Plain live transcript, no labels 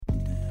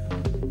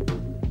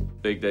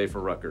Big day for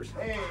Rutgers.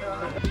 Hey,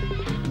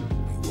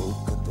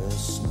 woke up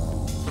this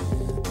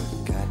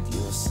morning, got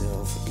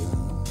yourself a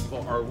gun.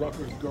 Well, our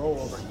Rutgers girl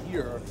over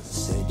here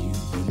said you'd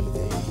be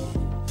the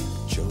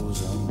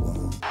chosen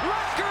one.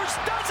 Rutgers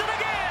does it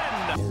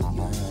again!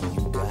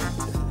 You got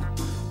to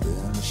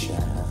burn the shine.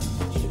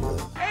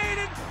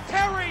 Aiden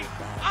Terry,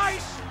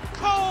 ice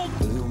cold.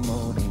 Blue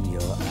moon in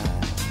your eye.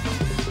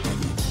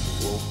 And you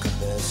woke up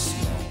this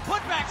morning.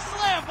 Putback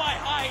slam by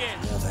Hyatt.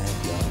 Never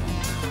had gone.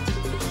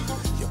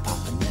 Your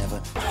papa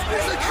never.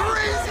 It's a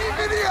crazy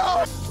video!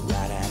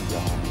 Right and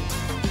wrong.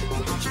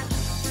 But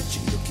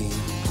you're looking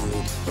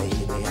good,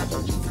 baby. I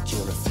believe that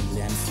you're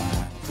feeling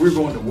fine. If we were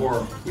going to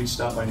war, we'd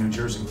stop by New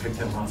Jersey and pick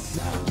them up.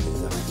 Now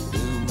with a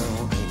blue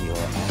moon in your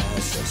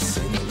eyes, so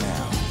sing it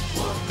now.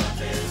 Woke up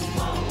this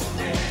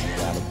morning.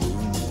 Got a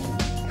blue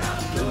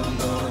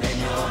moon in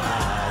your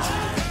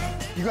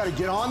eyes. You got to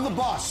get on the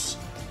bus.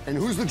 And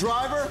who's the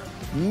driver?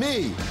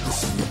 Me.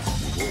 Listen, you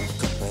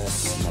woke up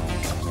this morning.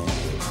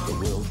 The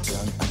world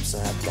turned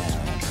upside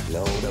down.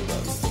 Load of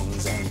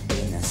things ain't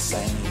been the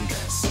same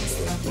since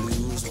the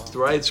blues. The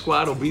Riot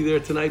Squad will be there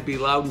tonight. Be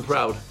loud and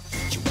proud.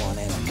 You want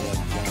in a milk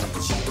run,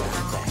 'cause you got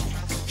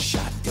that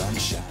shotgun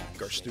shot.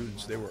 Our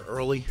students, they were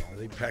early.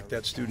 They packed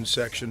that student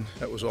section.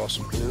 That was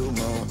awesome. Blue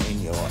moon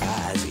in your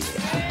eyes,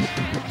 yeah.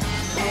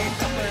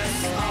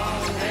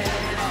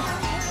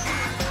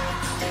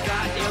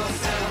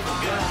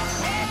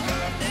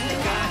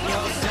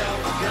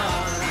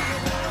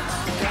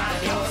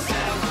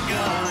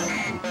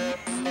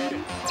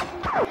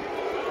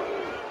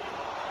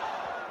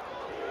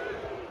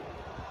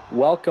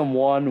 Welcome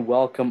one,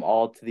 welcome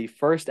all to the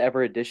first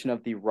ever edition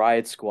of the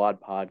Riot Squad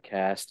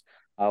Podcast.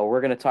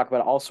 We're going to talk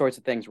about all sorts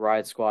of things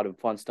Riot Squad and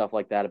fun stuff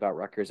like that about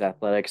Rutgers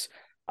athletics.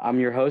 I'm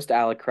your host,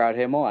 Alec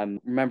Crouthamel.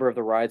 I'm a member of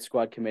the Riot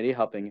Squad committee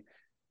helping,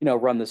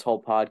 run this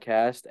whole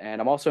podcast.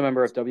 And I'm also a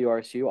member of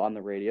WRSU on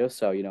the radio.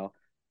 So,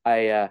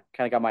 I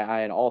kind of got my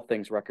eye on all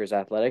things Rutgers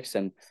athletics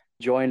and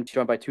joined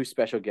by two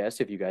special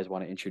guests if you guys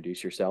want to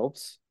introduce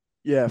yourselves.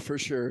 Yeah, for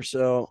sure.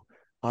 So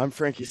I'm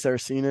Frankie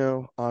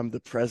Sarracino. I'm the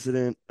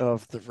president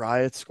of the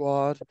Riot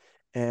Squad.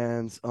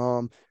 And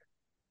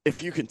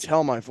if you can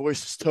tell, my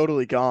voice is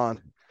totally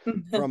gone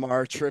from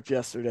our trip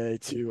yesterday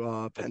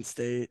to Penn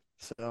State.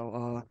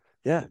 So,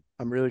 yeah,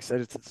 I'm really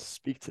excited to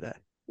speak today.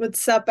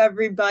 What's up,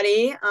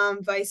 everybody?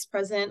 I'm Vice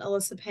President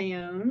Alyssa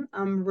Paone.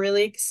 I'm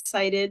really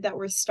excited that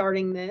we're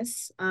starting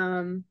this.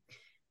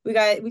 We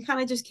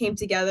kind of just came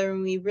together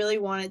and we really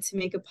wanted to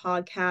make a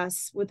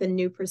podcast with a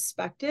new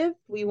perspective.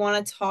 We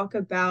want to talk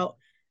about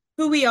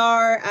who we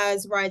are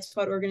as Riot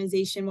Squad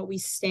organization, what we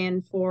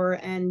stand for,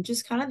 and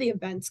just kind of the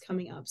events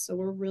coming up. So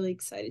we're really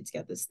excited to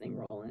get this thing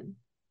rolling.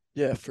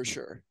 Yeah, for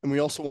sure. And we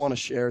also want to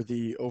share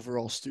the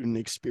overall student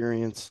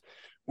experience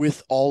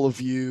with all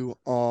of you,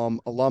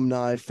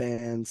 alumni,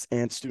 fans,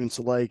 and students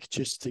alike,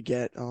 just to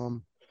get a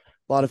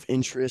lot of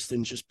interest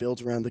and just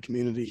build around the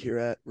community here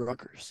at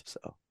Rutgers.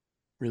 So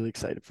really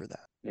excited for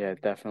that. Yeah,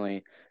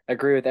 definitely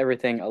agree with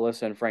everything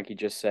Alyssa and Frankie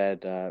just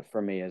said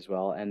for me as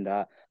well. And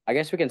I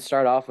guess we can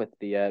start off with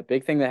the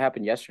big thing that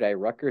happened yesterday.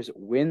 Rutgers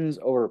wins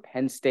over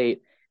Penn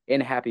State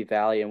in Happy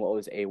Valley in what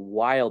was a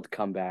wild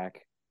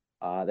comeback.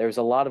 There was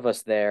a lot of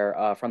us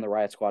there from the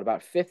Riot Squad,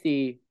 about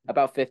 50,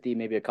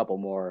 maybe a couple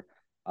more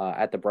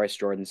at the Bryce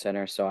Jordan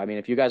Center. So, I mean,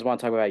 if you guys want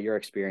to talk about your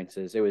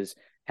experiences, it was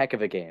heck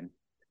of a game.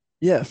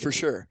 Yeah, for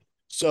sure.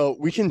 So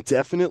we can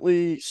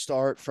definitely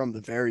start from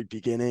the very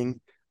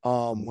beginning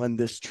when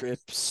this trip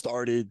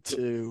started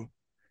to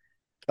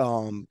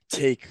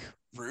take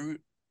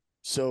root.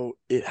 So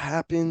it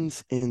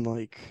happened in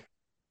I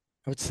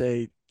would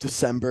say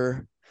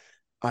December.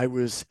 I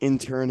was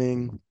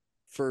interning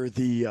for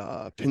the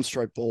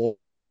Pinstripe Bowl,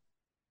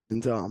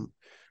 and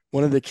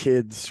one of the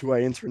kids who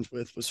I interned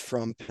with was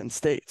from Penn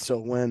State. So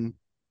when,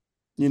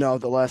 the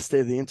last day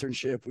of the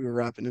internship, we were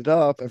wrapping it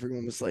up,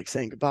 everyone was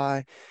saying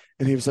goodbye,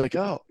 and he was like,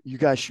 "Oh, you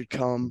guys should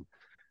come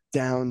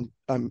down,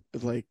 down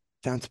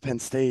to Penn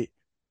State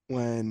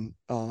when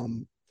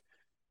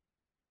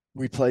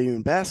we play you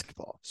in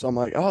basketball." So I'm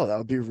like, "Oh, that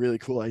would be a really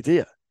cool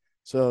idea."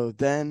 So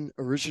then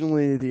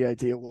originally the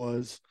idea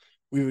was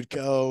we would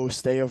go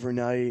stay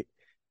overnight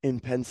in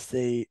Penn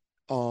State.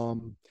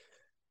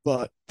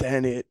 But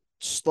then it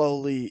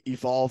slowly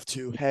evolved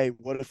to, hey,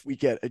 what if we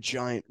get a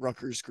giant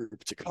Rutgers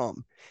group to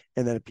come?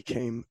 And then it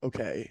became,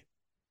 okay,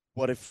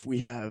 what if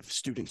we have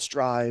students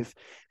drive?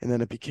 And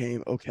then it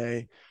became,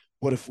 okay,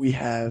 what if we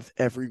have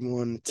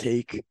everyone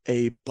take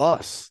a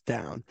bus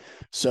down?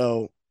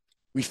 So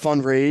we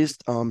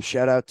fundraised,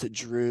 shout out to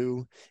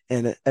Drew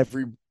and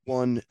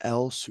everyone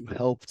else who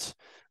helped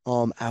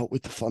out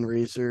with the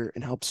fundraiser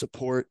and helped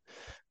support.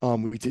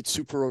 We did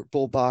Super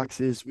Bowl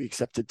boxes, we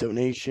accepted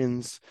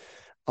donations,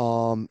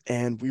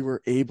 and we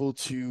were able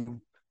to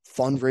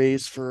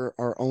fundraise for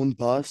our own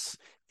bus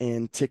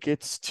and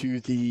tickets to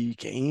the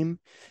game.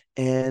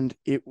 And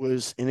it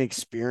was an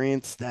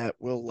experience that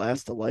will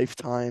last a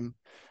lifetime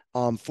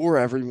for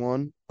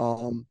everyone,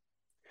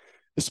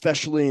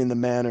 especially in the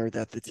manner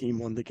that the team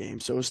won the game.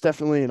 So it was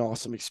definitely an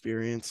awesome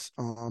experience.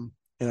 And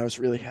I was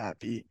really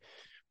happy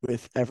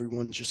with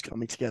everyone just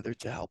coming together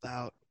to help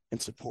out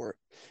and support,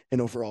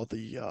 and overall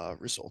the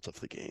result of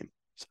the game.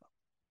 So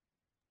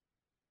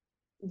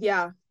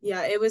Yeah,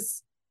 it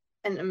was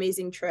an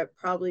amazing trip.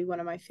 Probably one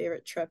of my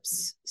favorite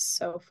trips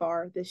so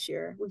far this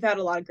year. We've had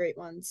a lot of great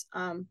ones.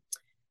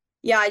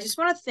 Yeah, I just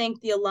want to thank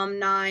the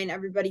alumni and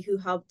everybody who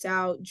helped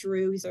out.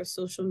 Drew, he's our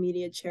social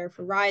media chair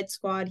for Riot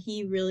Squad.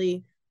 He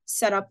really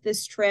set up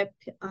this trip.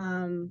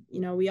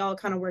 We all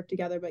kind of worked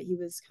together, but he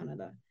was kind of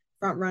the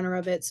front runner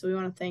of it. So we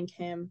want to thank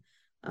him.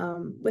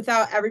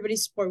 Without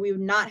everybody's support, we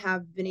would not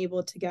have been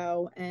able to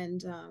go.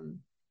 And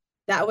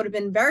that would have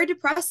been very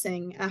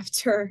depressing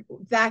after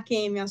that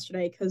game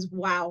yesterday, because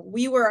wow,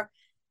 we were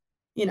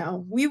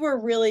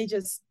really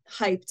just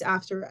hyped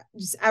after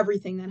just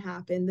everything that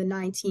happened. The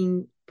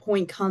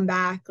 19-point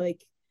comeback,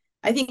 like,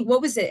 I think,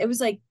 what was it? It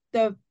was like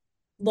the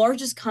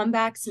largest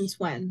comeback since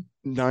when?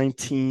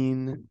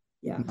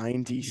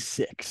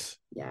 1996.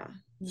 Yeah.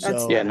 So,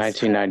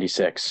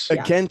 1996.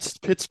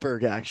 Against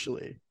Pittsburgh,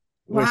 actually.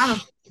 Wow,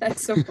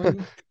 that's so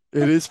funny.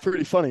 It is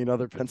pretty funny,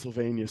 another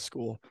Pennsylvania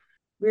school.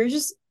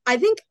 I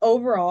think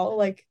overall,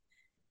 like,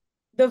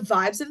 the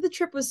vibes of the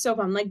trip was so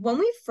fun. Like, when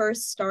we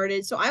first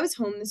started, so I was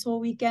home this whole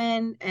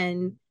weekend,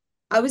 and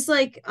I was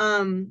like,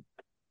 I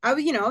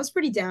was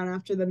pretty down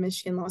after the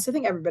Michigan loss. I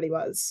think everybody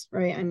was,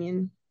 right? I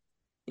mean,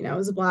 it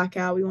was a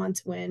blackout. We wanted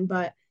to win,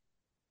 but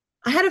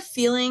I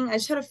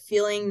just had a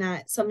feeling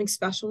that something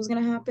special was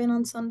going to happen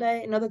on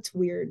Sunday. I know that's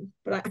weird,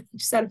 but I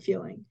just had a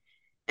feeling.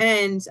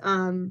 And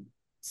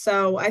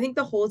so I think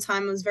the whole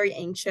time I was very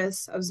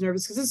anxious. I was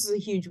nervous because this is a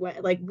huge win.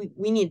 Like,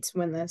 we need to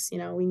win this,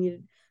 we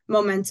needed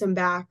momentum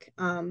back.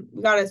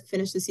 We got to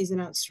finish the season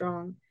out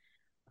strong.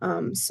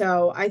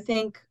 So I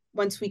think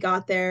once we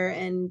got there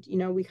and,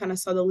 we kind of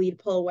saw the lead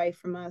pull away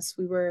from us,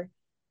 we were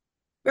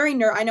I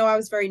know I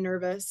was very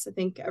nervous. I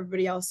think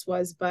everybody else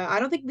was, but I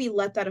don't think we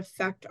let that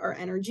affect our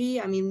energy.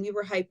 I mean, we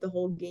were hyped the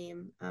whole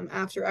game.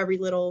 After every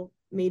little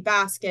made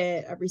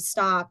basket, every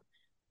stop,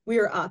 we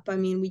were up. I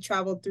mean, we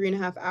traveled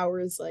 3.5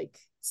 hours. Like,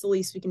 it's the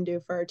least we can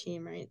do for our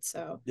team, right?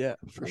 So yeah,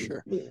 for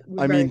sure.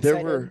 I mean,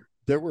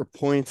 there were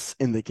points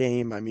in the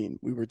game. I mean,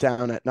 we were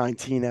down at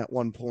 19 at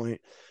one point,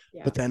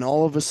 but then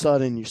all of a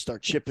sudden you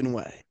start chipping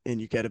away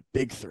and you get a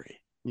big three,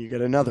 you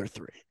get another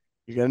three,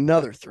 you get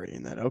another three,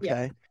 and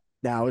then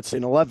now it's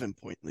an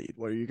 11-point lead.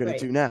 What are you going to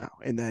do now?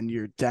 And then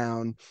you're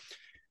down,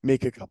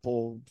 make a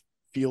couple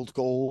field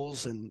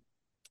goals, and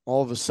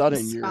all of a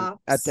sudden you're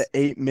at the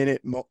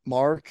 8-minute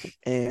mark,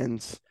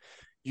 and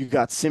you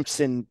got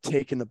Simpson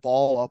taking the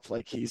ball up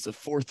like he's a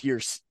fourth-year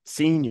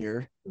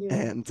senior,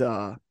 and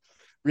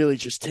really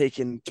just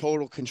taking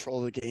total control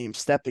of the game,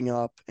 stepping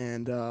up,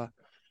 and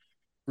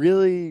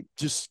really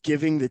just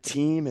giving the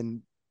team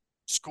and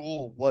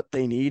school what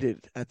they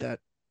needed at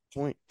that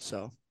point.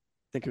 So I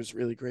think it was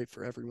really great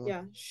for everyone.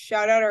 Yeah.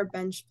 Shout out our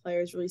bench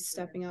players really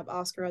stepping up.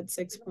 Oscar had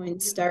 6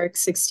 points, Derek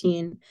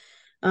 16.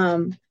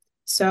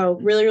 So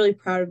really, really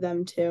proud of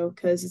them too,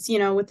 because it's,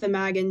 with the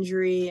Mag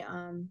injury,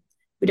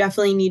 we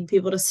definitely need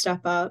people to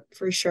step up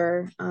for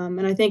sure.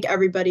 And I think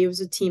everybody,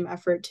 was a team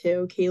effort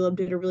too. Caleb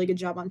did a really good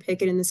job on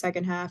Pickett in the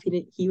second half.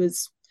 He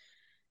was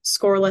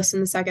scoreless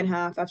in the second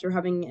half after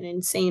having an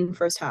insane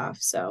first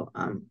half. So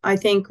I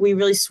think we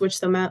really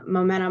switched the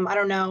momentum. I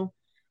don't know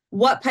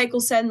what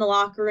Peichel said in the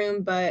locker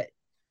room, but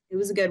it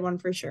was a good one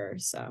for sure.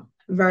 So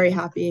very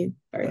happy,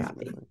 very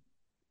happy.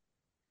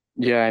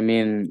 Yeah, I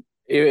mean,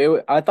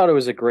 I thought it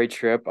was a great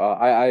trip.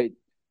 I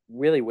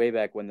really, way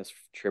back when this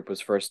trip was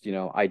first,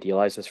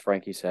 idealized, as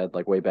Frankie said,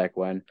 like way back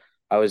when,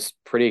 I was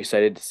pretty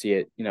excited to see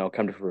it,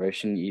 come to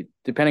fruition,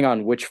 depending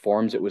on which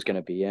forms it was going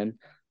to be in.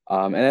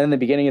 And then in the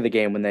beginning of the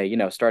game, when they,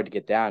 started to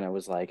get down, I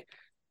was like,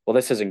 well,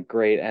 this isn't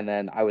great. And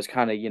then I was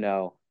kind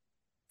of,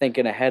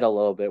 thinking ahead a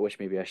little bit, which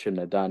maybe I shouldn't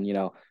have done,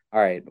 all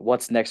right,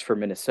 what's next for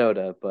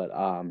Minnesota? But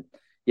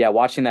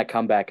watching that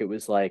comeback, it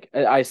was like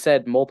I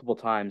said multiple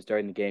times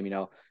during the game,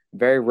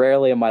 very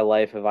rarely in my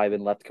life have I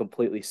been left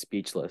completely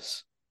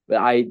speechless. But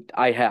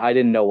I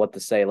didn't know what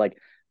to say. Like,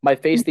 my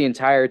face the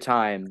entire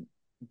time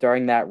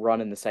during that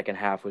run in the second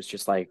half was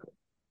just like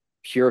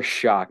pure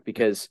shock,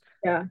 because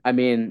I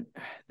mean,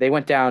 they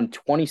went down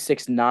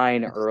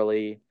 26-9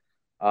 early.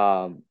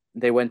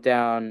 They went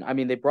down, I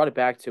mean, they brought it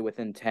back to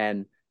within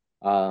 10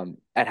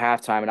 at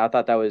halftime, and I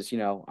thought that was,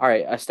 all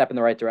right, a step in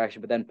the right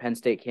direction. But then Penn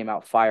State came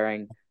out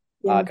firing,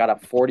 got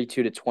up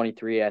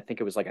 42-23. I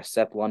think it was like a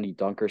Seth Lundy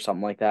dunk or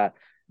something like that.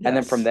 Yes. And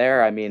then from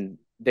there, I mean,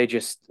 they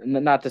just,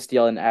 not to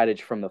steal an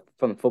adage from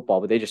the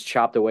football, but they just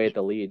chopped away at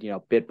the lead,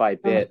 bit by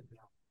bit.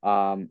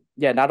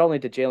 Not only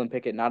did Jalen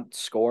Pickett not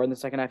score in the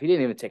second half, he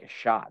didn't even take a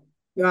shot.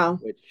 Wow.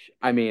 Which,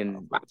 I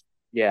mean,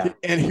 yeah.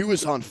 And he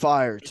was on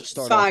fire to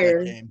start off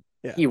that game.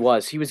 Yeah. He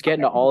was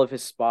getting to all of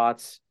his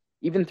spots,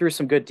 even through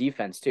some good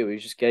defense too. He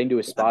was just getting to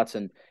his spots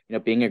and,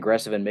 being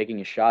aggressive and making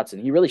his shots.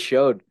 And he really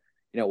showed,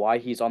 why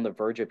he's on the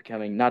verge of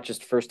becoming not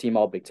just first team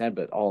All Big Ten,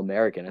 but All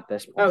American at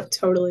this point. Oh,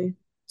 totally.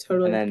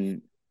 And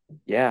then,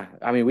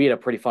 I mean, we had a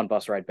pretty fun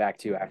bus ride back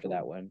too after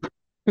that win.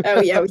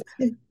 Oh yeah.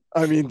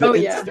 I mean, the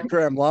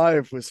Instagram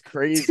Live was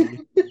crazy.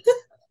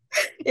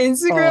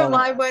 Instagram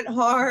Live went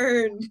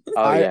hard.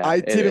 Oh yeah, I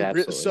it didn't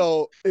absolutely.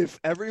 so if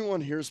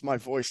everyone hears my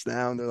voice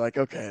now and they're like,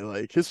 okay,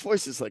 like his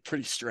voice is like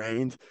pretty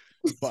strained,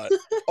 but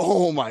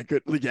oh my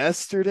good,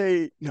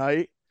 yesterday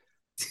night,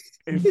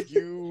 if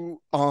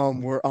you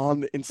were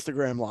on the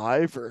Instagram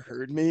Live or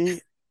heard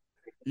me,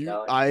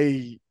 No.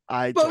 I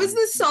What was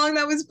don't the song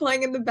that was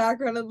playing in the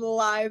background of the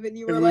live? And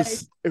you it were like,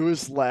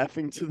 was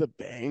Laughing to the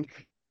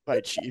Bank by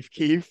Chief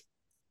Keef.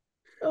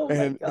 oh my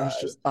And it was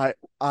God. just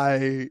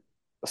I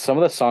Some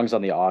of the songs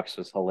on the aux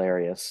was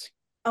hilarious.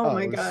 Oh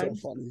my it was so God.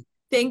 funny.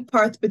 Thank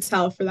Parth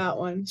Patel for that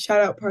one. Shout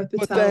out Parth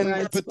But Patel. then,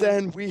 Riot but Squad.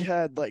 then we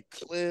had like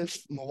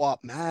Cliff, Mawap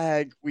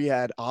Mag, we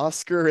had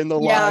Oscar in the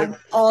Yeah,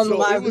 live. all in the So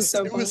live was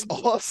so it was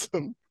fun.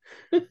 awesome.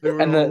 They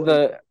were And all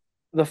like,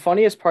 the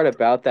funniest part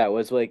about that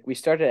was like we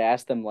started to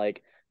ask them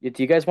like, do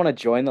you guys want to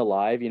join the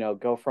live? You know,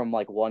 go from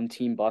like one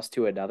team bus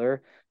to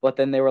another. But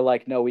then they were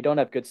like, no, we don't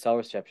have good cell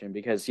reception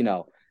because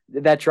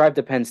that drive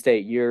to Penn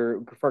State,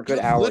 you're for a good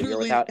you're hour, you're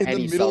literally without in the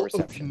any cell middle of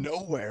reception.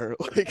 nowhere.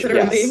 Like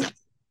Literally.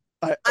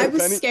 I was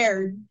if any,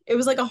 scared. It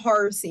was like a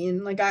horror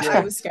scene. Like I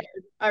Yeah. was scared.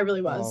 I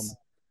really was.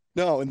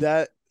 no, and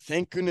that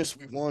thank goodness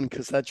we won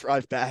because that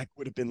drive back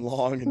would have been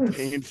long and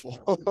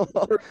painful.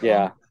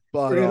 Yeah.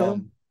 But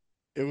Brutal.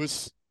 it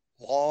was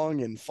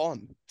long and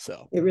fun.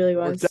 So It really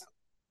worked was.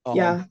 out.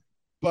 Yeah.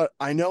 But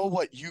I know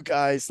what you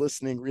guys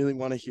listening really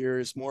want to hear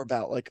is more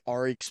about like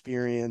our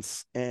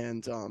experience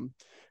and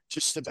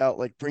just about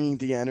like bringing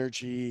the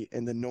energy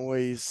and the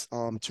noise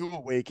to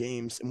away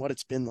games and what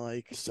it's been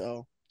like.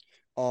 So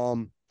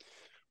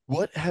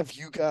what have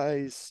you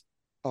guys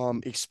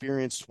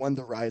experienced when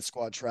the Riot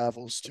Squad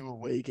travels to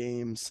away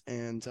games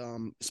and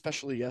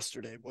especially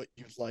yesterday, what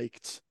you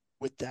liked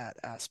with that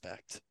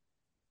aspect?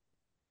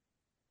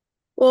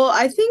 Well,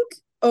 I think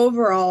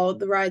overall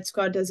the Riot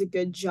Squad does a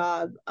good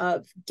job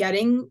of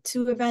getting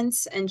to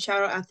events, and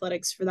shout out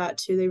athletics for that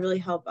too. They really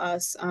help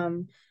us.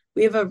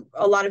 We have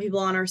a lot of people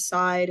on our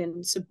side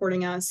and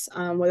supporting us,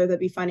 whether that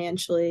be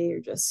financially or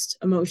just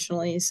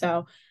emotionally.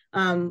 So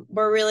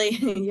we're really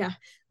yeah,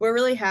 we're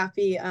really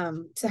happy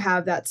to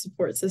have that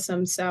support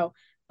system. So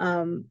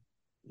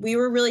we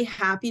were really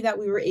happy that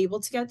we were able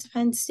to get to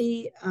Penn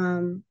State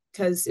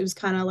because it was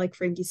kind of like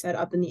Frankie said,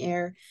 up in the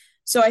air.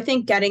 So I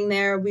think getting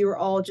there, we were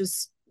all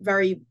just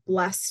very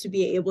blessed to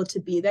be able to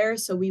be there.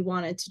 So we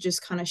wanted to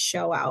just kind of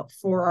show out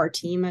for our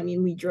team. I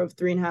mean, we drove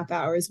 3.5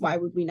 hours. Why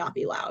would we not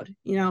be loud?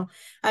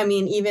 I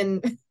mean,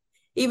 even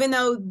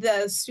though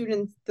the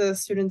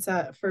students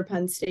for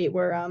Penn State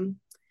were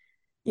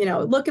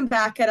looking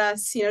back at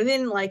us, they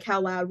didn't like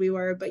how loud we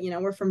were, but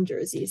we're from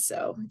Jersey,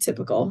 so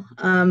typical.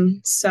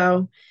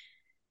 So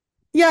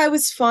yeah, it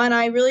was fun.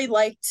 I really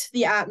liked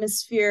the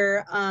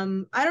atmosphere.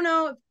 I don't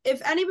know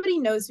if anybody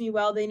knows me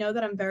well, they know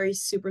that I'm very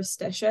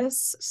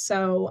superstitious.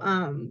 So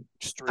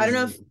I don't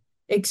know if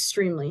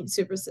extremely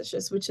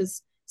superstitious, which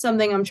is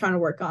something I'm trying to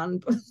work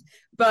on.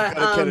 But you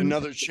gotta get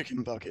another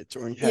chicken bucket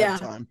during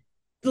halftime.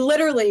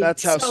 Literally.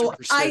 That's how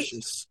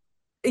superstitious.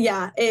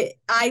 I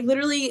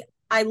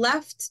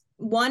left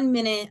 1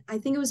 minute, I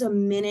think it was a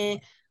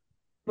minute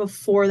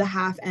before the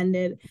half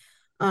ended,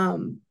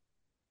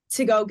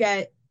 to go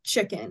get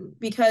chicken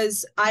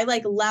because I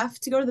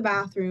left to go to the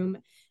bathroom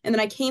and then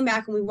I came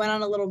back and we went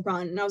on a little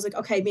run and I was like,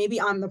 okay, maybe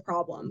I'm the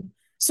problem.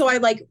 So I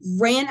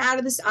ran out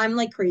of this. I'm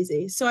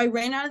crazy. So I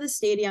ran out of the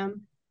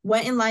stadium,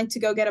 went in line to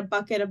go get a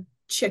bucket of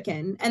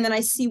chicken. And then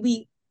I see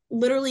we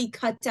literally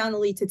cut down the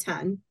lead to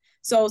 10.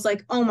 So I was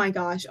like, oh my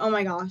gosh.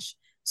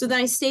 So then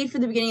I stayed for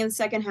the beginning of the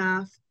second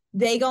half.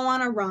 They go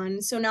on a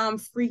run. So now I'm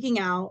freaking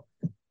out.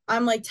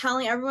 I'm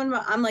telling everyone,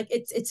 I'm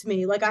it's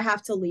me. I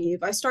have to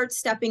leave. I start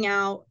stepping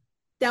out.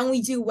 Then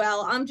we do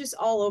well. I'm just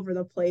all over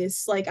the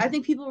place. I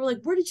think people were like,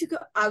 where did you go?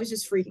 I was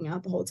just freaking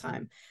out the whole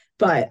time.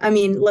 But I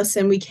mean,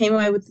 listen, we came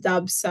away with the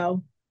dub,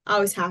 so I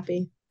was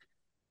happy.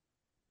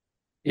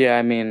 Yeah,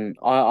 I mean,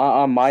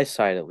 on my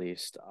side at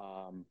least,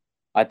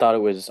 I thought it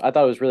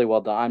was really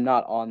well done. I'm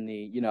not on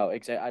the,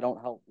 I don't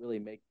help really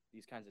make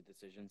these kinds of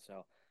decisions.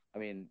 So, I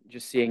mean,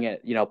 just seeing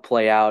it,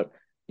 play out,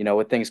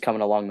 with things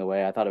coming along the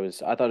way, I thought it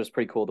was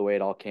pretty cool the way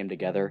it all came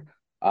together.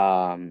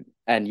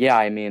 And yeah,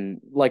 I mean,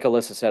 like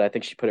Alyssa said, I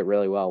think she put it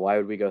really well. Why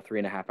would we go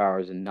 3.5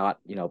 hours and not,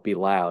 be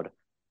loud?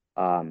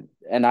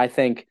 And I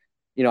think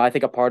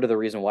a part of the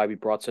reason why we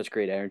brought such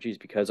great energy is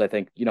because I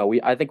think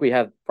we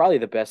have probably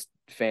the best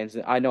fans.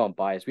 I know I'm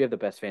biased. We have the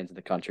best fans in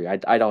the country.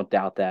 I don't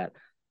doubt that.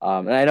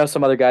 And I know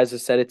some other guys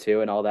have said it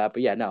too and all that,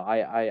 but yeah, no,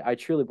 I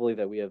truly believe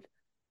that we have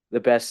the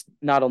best,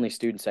 not only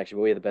student section,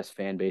 but we have the best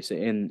fan base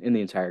in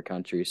the entire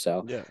country.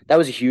 So Yeah. that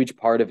was a huge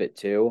part of it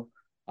too.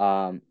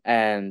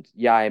 And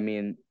yeah, I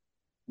mean,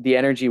 the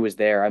energy was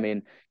there. I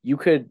mean,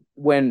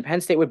 when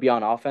Penn State would be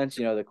on offense,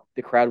 the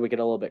crowd would get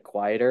a little bit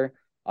quieter.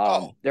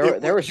 There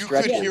were you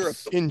could stretches. hear a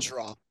pin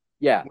drop.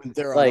 Yeah, when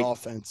they're on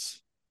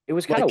offense. It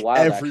was kind of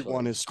wild.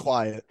 Everyone is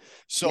quiet.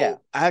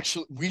 So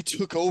actually, we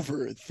took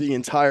over the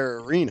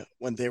entire arena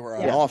when they were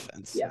on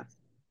offense. Yeah.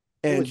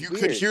 And you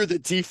could hear the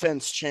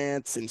defense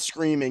chants and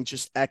screaming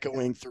just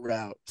echoing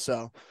throughout.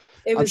 So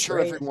I'm sure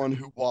everyone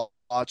who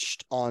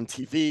watched on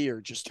TV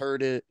or just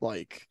heard it,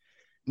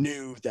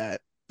 knew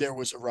that there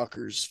was a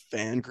Rutgers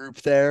fan group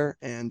there,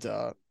 and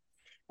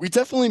we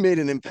definitely made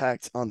an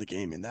impact on the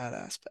game in that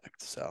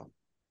aspect. So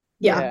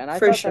Yeah, and I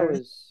for thought sure.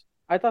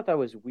 I thought that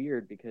was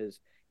weird because,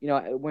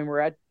 when we're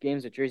at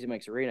games at Jersey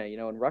Mike's Arena,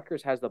 and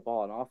Rutgers has the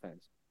ball on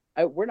offense,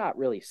 we're not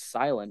really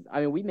silent.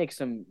 I mean, we make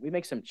some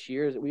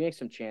cheers, we make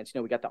some chants.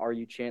 We got the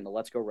RU chant, the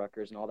Let's Go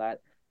Rutgers, and all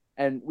that,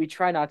 and we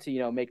try not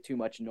to make too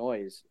much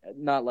noise.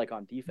 Not like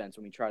on defense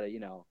when we try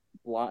to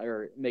blind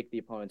or make the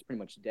opponents pretty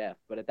much deaf.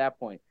 But at that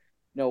point,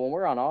 when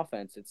we're on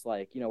offense, it's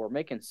like we're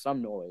making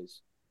some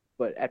noise.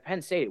 But at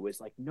Penn State, it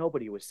was like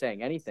nobody was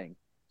saying anything.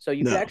 So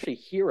you could actually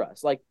hear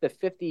us, like the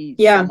 50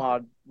 some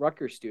odd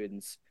Rutgers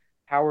students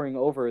towering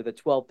over the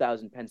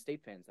 12,000 Penn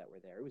State fans that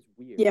were there. It was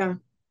weird. Yeah.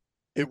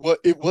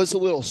 It was a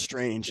little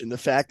strange, and the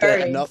fact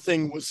that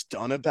nothing was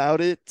done about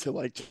it to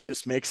like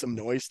just make some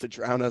noise to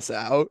drown us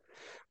out,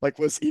 like,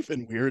 was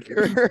even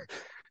weirder.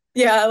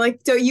 Yeah,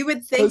 like, so you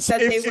would think that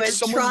they would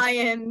someone, try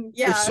and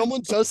if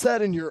someone does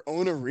that in your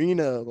own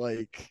arena,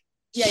 like,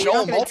 you're show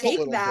not them gonna up take a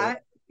little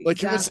that. bit.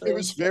 Like, it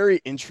was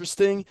very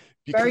interesting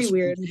because very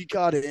weird. When we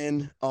got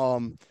in,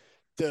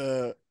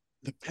 the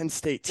Penn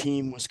State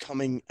team was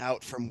coming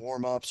out from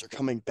warm-ups or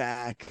coming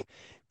back,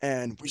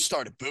 and we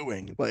started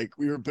booing. Like,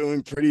 we were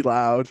booing pretty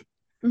loud.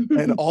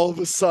 And all of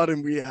a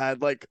sudden we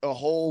had like a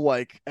whole,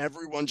 like,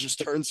 everyone just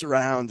turns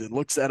around and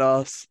looks at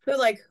us. They're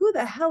like, who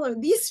the hell are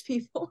these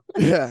people?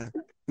 Yeah.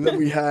 And then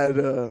we had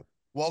a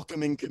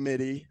welcoming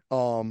committee.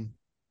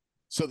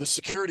 So the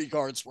security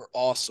guards were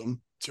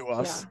awesome to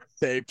us. Yeah.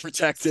 They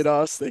protected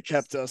us. They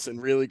kept us in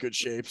really good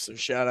shape. So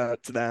shout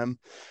out to them.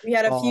 We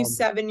had a few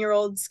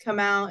 7-year-olds come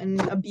out and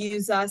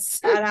abuse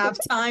us at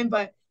halftime,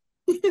 but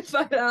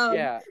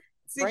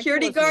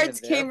security guards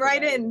came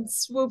right in,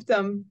 swooped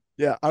them.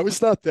 Yeah, I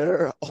was not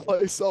there. All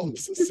I saw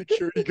was a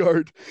security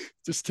guard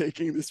just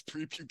taking this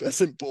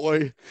prepubescent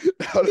boy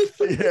out of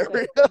the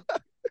area.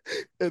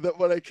 And then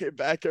when I came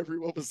back,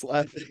 everyone was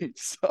laughing.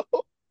 So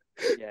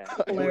yeah,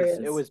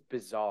 it was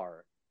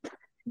bizarre.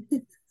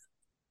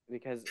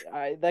 Because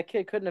that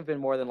kid couldn't have been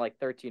more than like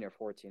 13 or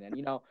 14.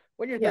 And,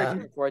 when you're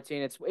 13 or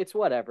 14, it's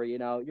whatever,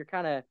 you're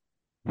kind of,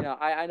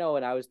 I know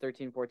when I was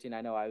 13, 14,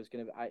 I know I was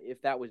going to, if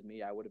that was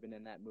me, I would have been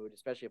in that mood,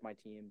 especially if my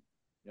team,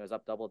 is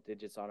up double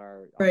digits on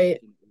our right.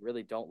 Team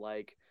really don't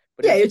like.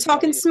 But yeah, you're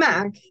talking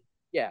smack.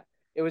 Yeah,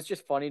 it was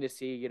just funny to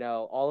see,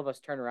 all of us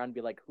turn around and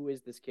be like, who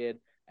is this kid?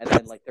 And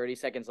then like 30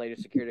 seconds later,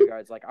 security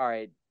guard's like, all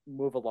right,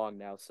 move along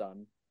now,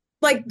 son.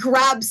 Like,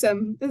 grabs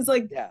him. It's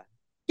like, yeah.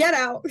 Get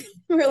out.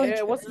 We're like,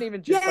 it wasn't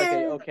even just like,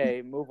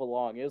 okay, move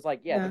along. It was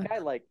like, the guy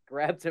like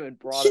grabbed him and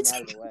brought him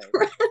out of the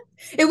way.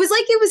 It was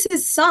like it was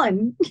his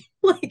son.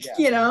 Like,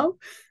 it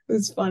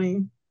was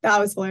funny. That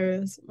was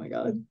hilarious. Oh my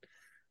God.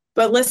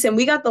 But listen,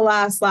 we got the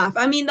last laugh.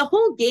 I mean, the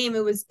whole game,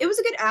 it was a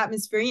good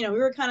atmosphere. We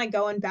were kind of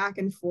going back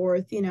and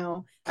forth,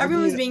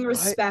 everyone was being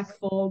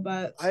respectful,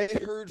 but I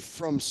heard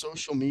from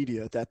social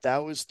media that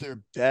was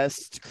their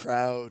best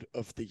crowd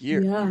of the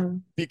year. Yeah.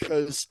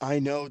 Because I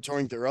know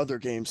during their other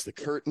games, the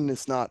curtain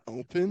is not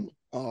open.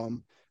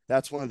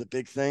 That's one of the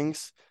big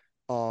things.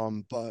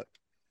 But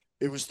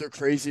it was their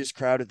craziest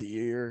crowd of the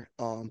year.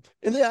 And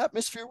the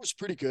atmosphere was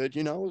pretty good.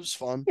 It was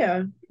fun.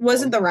 Yeah.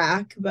 Wasn't the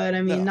rack, but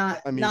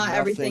not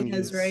everything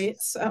is right.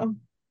 So,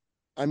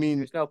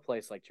 there's no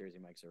place like Jersey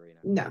Mike's Arena.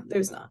 No,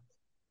 there's not.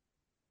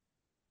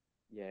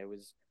 Yeah,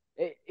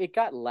 it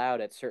got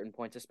loud at certain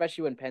points,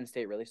 especially when Penn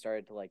State really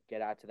started to like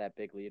get out to that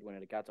big lead. When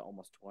it got to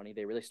almost 20,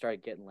 they really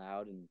started getting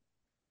loud, and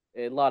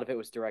a lot of it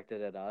was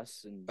directed at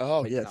us. And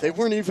they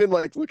weren't even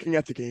like looking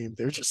at the game;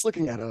 they were just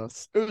looking at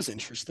us. It was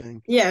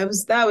interesting. Yeah,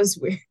 that was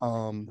weird.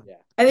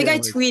 I think I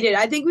tweeted.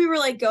 I think we were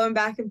like going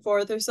back and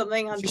forth or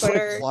something on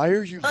Twitter. Like, why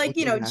are you like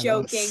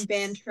joking,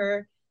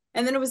 banter?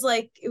 And then it was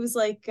like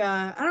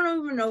I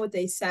don't even know what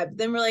they said. But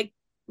then we're like,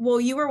 well,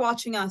 you were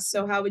watching us,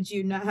 so how would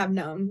you not have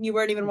known? You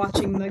weren't even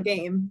watching the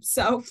game.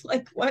 So,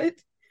 like, what?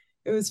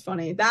 It was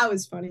funny. That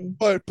was funny.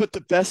 But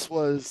the best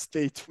was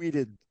they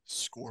tweeted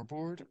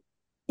scoreboard.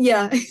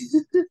 Yeah.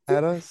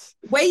 At us.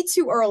 Way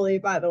too early,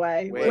 by the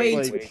way.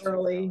 Way too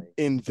early.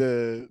 In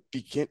the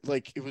begin,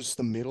 like, it was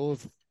the middle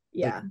of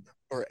yeah.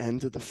 Or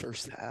end of the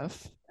first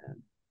half.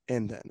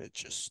 And then it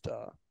just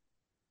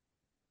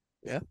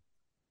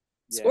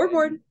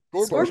Scoreboard.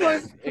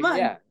 Come on.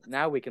 Yeah,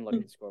 now we can look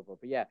at the scoreboard.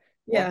 But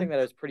one thing that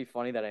was pretty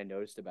funny that I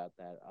noticed about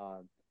that,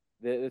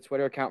 the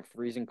Twitter account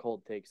Freezing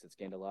Cold Takes that's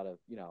gained a lot of,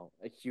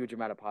 a huge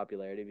amount of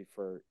popularity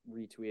for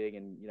retweeting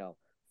and,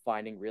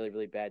 finding really,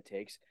 really bad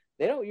takes.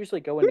 They don't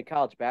usually go into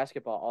college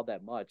basketball all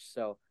that much.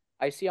 So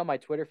I see on my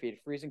Twitter feed,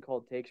 Freezing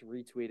Cold Takes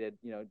retweeted,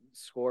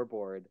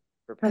 scoreboard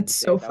for Penn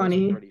State. So funny.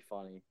 That was pretty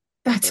funny.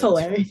 That's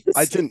hilarious.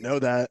 I didn't know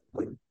that.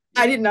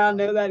 I did not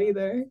know that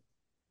either.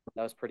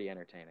 That was pretty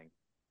entertaining.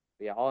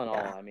 But all in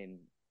all, I mean,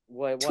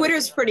 what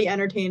Twitter's pretty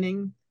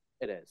entertaining.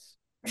 It is.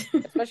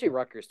 Especially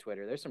Rutgers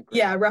Twitter. There's some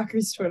great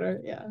Rutgers Twitter,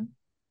 yeah.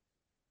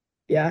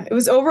 It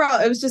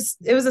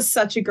was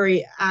such a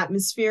great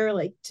atmosphere,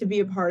 like, to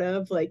be a part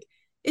of. Like,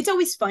 it's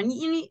always fun.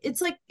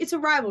 It's like, it's a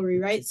rivalry,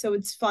 right? So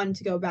it's fun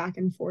to go back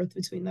and forth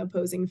between the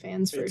opposing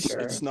fans for sure.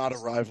 It's not a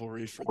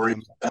rivalry for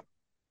them.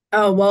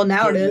 Oh, well,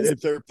 now it is.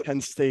 If they're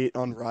Penn State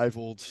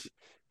unrivaled,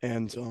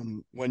 and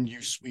when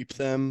you sweep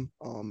them,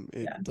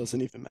 it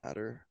doesn't even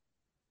matter.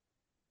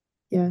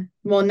 Yeah.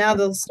 Well, now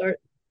they'll start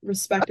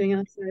respecting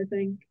us, I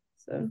think.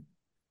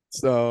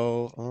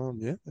 So,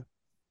 yeah.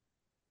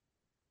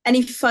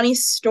 Any funny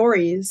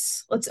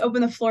stories? Let's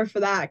open the floor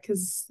for that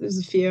because there's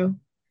a few.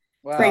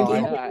 Well,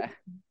 Frankie.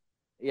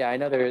 I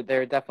know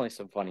there are definitely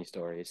some funny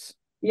stories.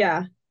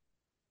 Yeah,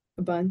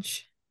 a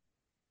bunch.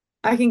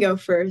 I can go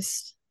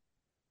first.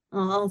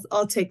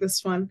 I'll take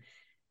this one.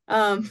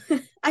 I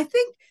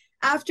think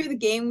after the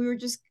game, we were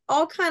just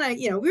all kind of,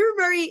 we were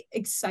very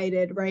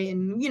excited, right?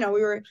 And, we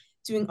were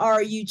doing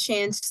RU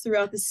chants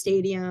throughout the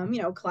stadium,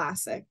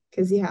 classic,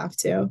 because you have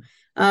to.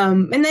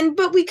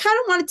 But we kind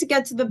of wanted to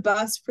get to the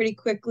bus pretty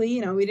quickly.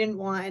 We didn't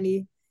want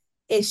any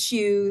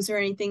issues or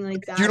anything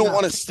like that. You don't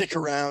want to stick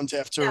around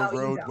after a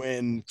road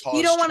win.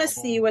 You don't want to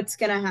see what's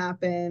going to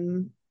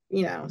happen,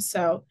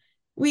 so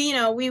we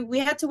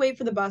had to wait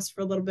for the bus for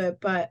a little bit,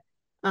 but,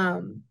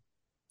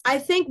 I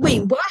think,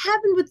 what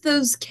happened with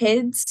those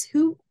kids?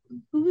 Who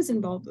was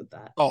involved with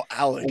that? Oh,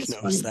 Alec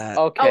knows that.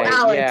 Okay. Oh,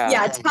 Alec.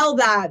 Yeah, tell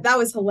that. That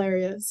was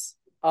hilarious.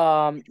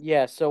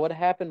 Yeah, so what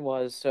happened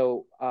was,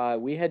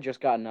 we had just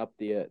gotten up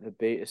the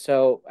base.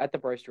 So at the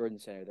Bryce Jordan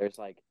Center, there's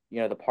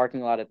the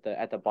parking lot at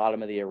the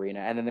bottom of the arena,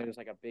 and then there's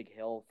a big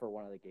hill for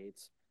one of the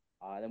gates.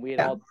 And then we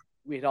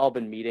had all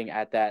been meeting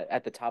at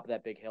the top of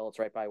that big hill. It's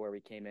right by where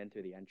we came in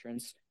through the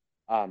entrance.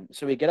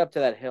 So we get up to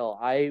that hill.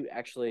 I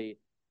actually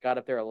got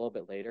up there a little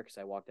bit later because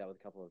I walked out with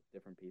a couple of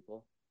different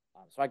people.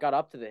 So I got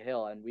up to the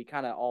hill, and we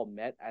kind of all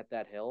met at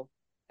that hill.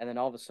 And then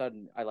all of a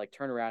sudden, I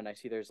turn around and I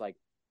see there's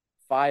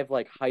 5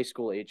 high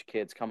school age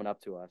kids coming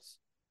up to us.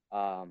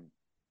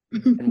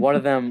 And one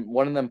of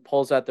them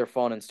pulls out their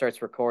phone and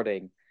starts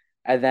recording.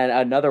 And then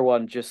another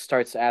one just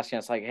starts asking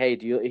us hey,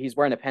 he's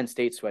wearing a Penn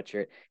State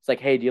sweatshirt. It's like,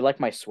 hey, do you like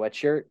my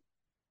sweatshirt?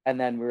 And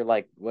then we were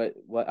like, what,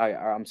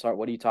 I'm sorry,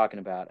 what are you talking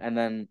about? And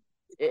then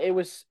it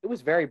was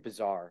very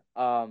bizarre.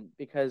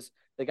 Because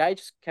the guy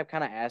just kept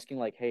kind of asking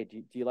hey,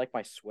 do you like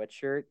my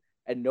sweatshirt?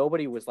 And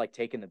nobody was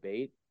taking the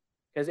bait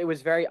because it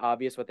was very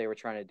obvious what they were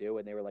trying to do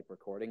when they were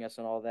recording us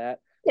and all that.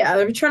 Yeah,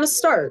 they were trying to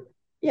start.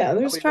 Yeah,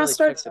 they were trying to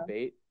start the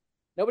bait.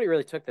 Nobody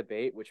really took the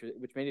bait, which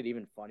made it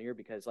even funnier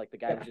because the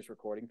guy was just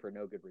recording for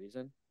no good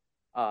reason.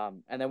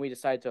 And then we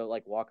decided to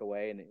walk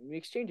away, and we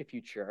exchanged a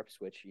few chirps,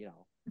 which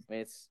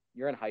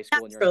you're in high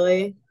school and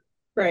you're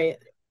right.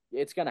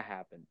 It's gonna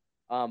happen.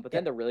 But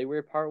then the really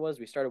weird part was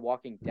we started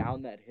walking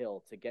down that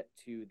hill to get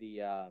to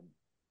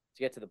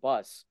the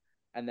bus,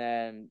 and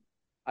then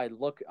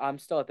I'm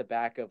still at the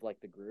back of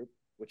the group,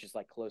 which is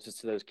closest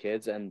to those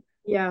kids, and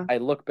I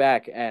look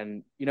back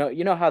and you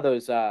know how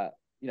those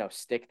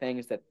stick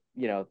things that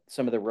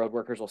some of the road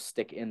workers will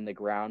stick in the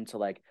ground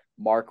to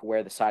mark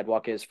where the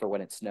sidewalk is for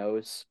when it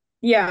snows.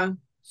 Yeah.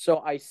 So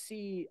I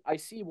see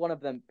one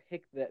of them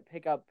pick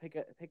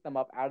them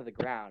up out of the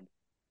ground.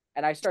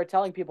 And I start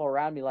telling people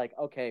around me,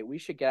 okay, we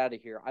should get out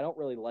of here. I don't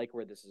really like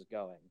where this is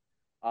going.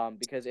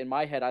 Because in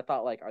my head, I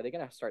thought, are they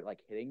going to start,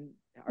 hitting?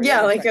 Are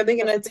they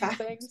going to attack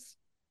things?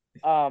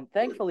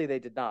 Thankfully, they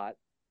did not.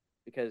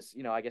 Because,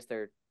 I guess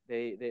they're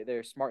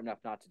smart enough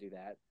not to do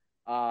that.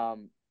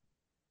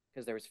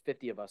 Because there was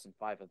 50 of us and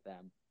 5 of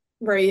them.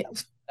 Right.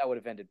 That would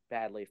have ended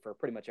badly for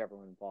pretty much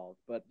everyone involved.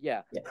 But,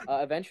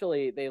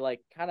 eventually, they,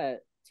 kind of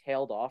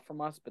tailed off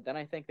from us. But then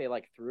I think they,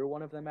 threw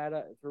one of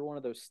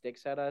those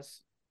sticks at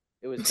us.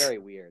 It was very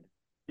weird.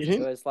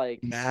 Didn't it was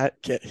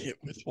Matt get hit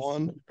with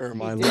one, or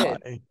am I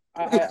lying?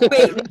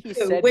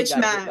 Wait, which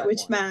Matt?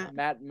 Which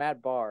Matt?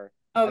 Matt Barr.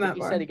 Oh, Matt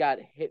He Barr. said he got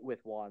hit with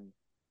one.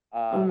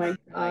 Oh my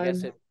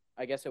God.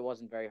 I guess it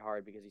wasn't very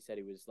hard because he said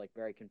he was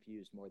very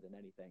confused more than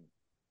anything.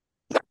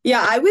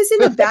 Yeah, I was in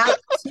the back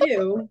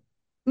too.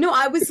 No,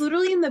 I was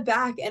literally in the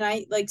back, and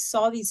I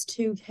saw these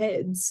 2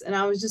 kids, and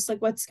I was just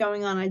what's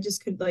going on? I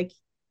just could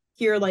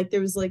hear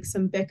there was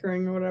some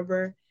bickering or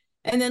whatever,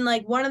 and then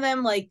one of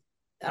them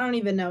I don't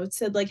even know. It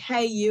said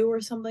hey, you or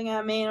something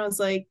at me. And I was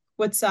like,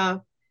 what's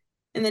up?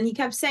 And then he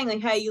kept saying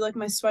hey, you like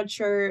my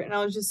sweatshirt? And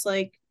I was just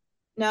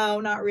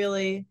no, not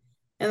really.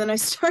 And then I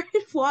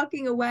started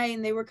walking away,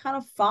 and they were kind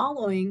of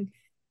following.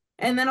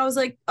 And then I was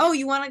like, oh,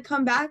 you want to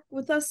come back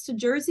with us to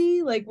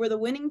Jersey, where the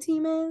winning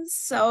team is?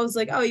 So I was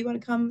like, oh, you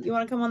want to come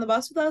on the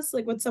bus with us?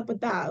 What's up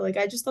with that?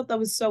 I just thought that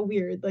was so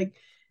weird.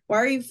 Why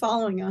are you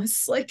following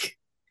us?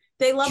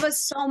 They love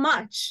us so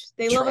much.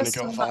 They love us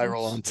so much. Trying to go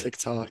viral on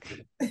TikTok.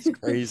 It's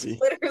crazy.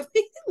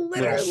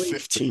 Literally.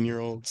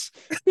 15-year-olds.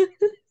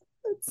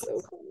 That's so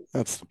funny.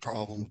 That's the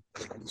problem.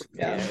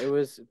 Yeah, it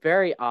was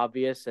very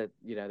obvious that,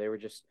 they were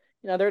just,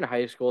 they're in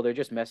high school. They're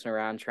just messing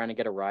around, trying to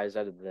get a rise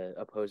out of the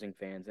opposing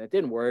fans. And it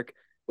didn't work,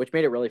 which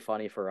made it really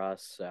funny for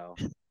us. So.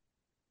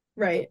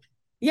 Right.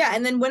 Yeah.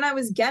 And then when I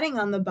was getting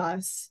on the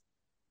bus,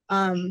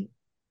 I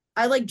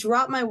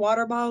dropped my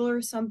water bottle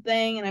or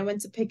something, and I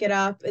went to pick it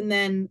up, and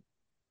then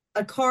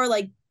a car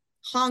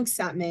honks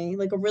at me,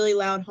 a really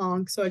loud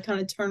honk. So I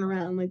kind of turn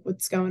around,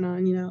 what's going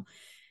on,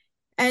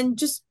 and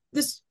just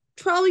this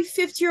probably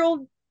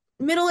 50-year-old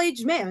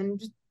middle-aged man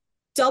just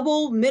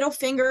double middle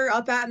finger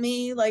up at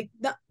me, like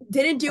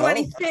didn't do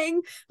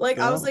anything. Like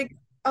I was like,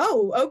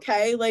 oh,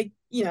 okay. Like,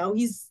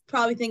 he's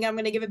probably thinking I'm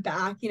gonna give it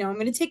back. I'm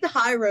gonna take the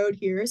high road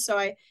here. So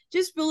I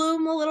just blew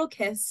him a little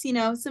kiss,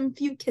 some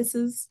few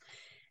kisses,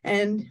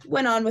 and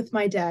went on with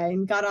my day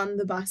and got on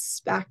the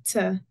bus back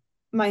to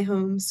my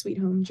home, sweet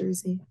home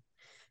Jersey.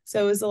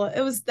 So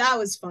that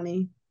was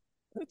funny.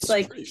 It's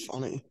like pretty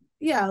funny.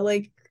 Yeah,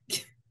 like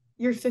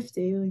you're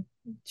 50, like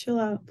chill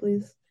out,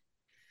 please.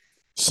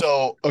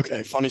 So,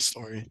 okay, funny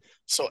story.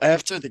 So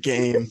after the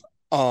game,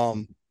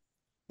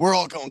 we're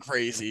all going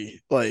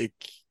crazy. Like,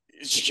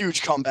 it's a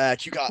huge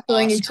comeback. You got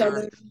Killing each Oscar.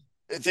 other.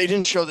 They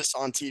didn't show this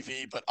on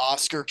TV, but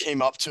Oscar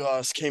came up to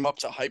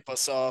hype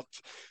us up.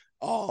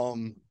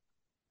 And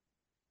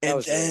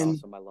was really then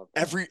awesome. I love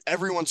that.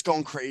 everyone's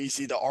going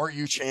crazy. The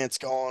RU chant's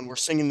going. We're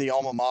singing the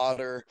alma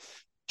mater,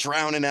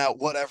 drowning out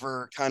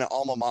whatever kind of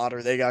alma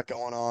mater they got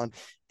going on.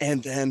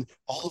 And then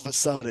all of a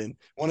sudden,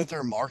 one of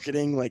their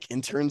marketing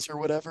interns or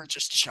whatever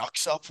just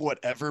chucks up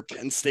whatever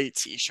Penn State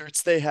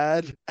t-shirts they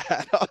had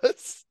at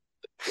us.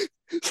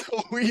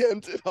 So we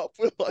ended up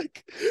with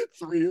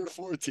 3 or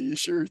 4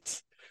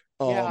 t-shirts.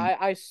 Yeah,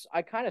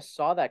 I kind of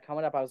saw that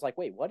coming up. I was like,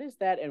 wait, what is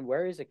that and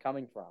where is it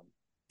coming from?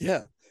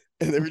 Yeah.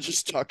 And they were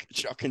just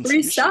chucking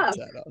Free t-shirts stuff.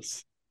 at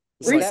us.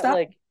 Free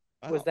stuff.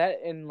 Was that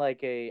in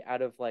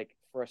out of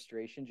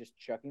frustration just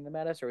chucking them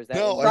at us, or was that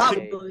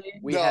probably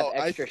we have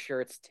extra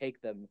shirts,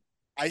 take them?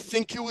 I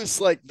think it was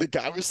the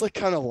guy was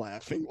kind of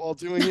laughing while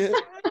doing it.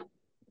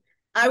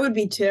 I would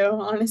be too,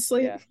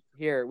 honestly. Yeah.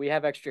 Here, we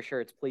have extra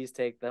shirts. Please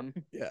take them.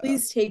 Yeah.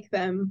 Please take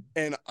them.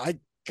 And I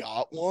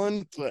got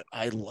one, but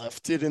I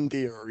left it in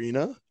the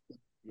arena,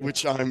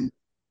 which I'm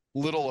a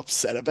little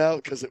upset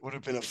about because it would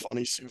have been a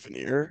funny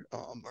souvenir.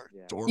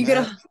 You could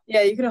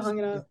have hung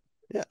it up.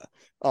 Yeah.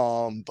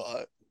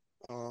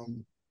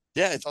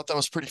 I thought that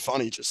was pretty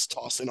funny, just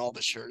tossing all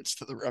the shirts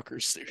to the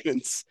Rutgers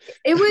students.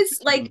 It was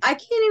I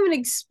can't even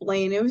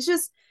explain. It was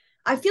just,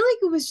 I feel like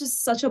it was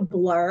just such a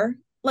blur.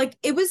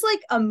 It was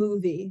like a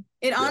movie.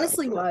 It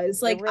honestly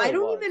was. Really I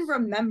don't even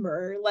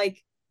remember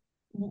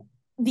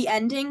the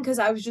ending because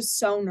I was just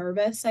so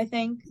nervous, I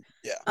think.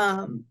 Yeah.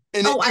 And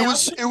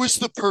it was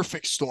the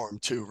perfect storm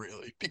too,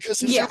 really,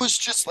 because if it was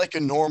just a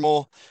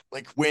normal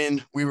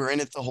win, we were in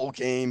it the whole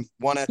game,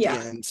 won at the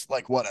end,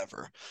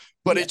 whatever.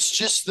 But it's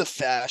just the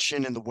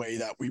fashion and the way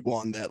that we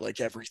won that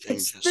everything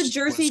it's just the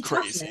Jersey was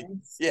crazy.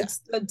 Toughness. Yeah. It's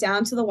the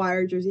down to the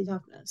wire Jersey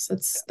toughness.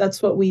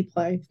 That's what we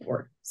play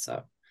for.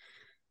 So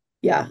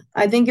yeah,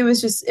 I think it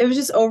was just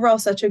overall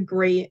such a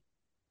great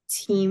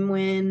team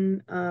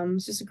win.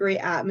 It's just a great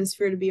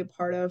atmosphere to be a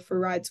part of for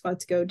Riot Squad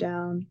to go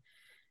down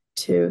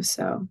too.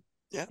 So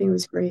I think it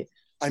was great.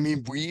 I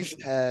mean, we've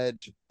had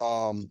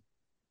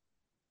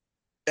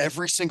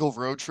every single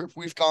road trip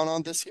we've gone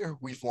on this year,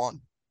 we've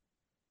won.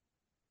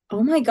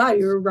 Oh my God,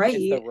 you're right.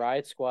 It's the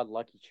Riot Squad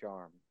lucky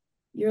charm.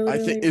 I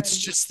think it's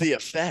just the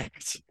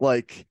effect.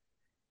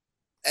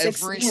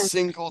 Every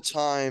single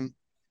time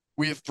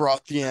we have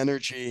brought the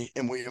energy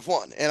and we have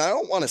won. And I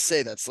don't want to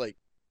say that's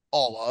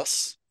all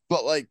us,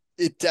 but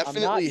it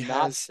definitely I'm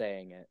not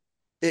saying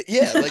it.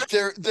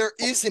 There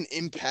is an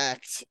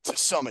impact to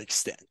some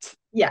extent.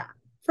 Yeah,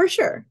 for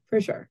sure.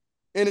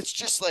 And it's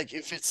just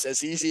if it's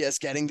as easy as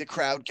getting the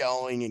crowd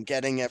going and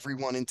getting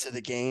everyone into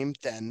the game,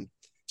 then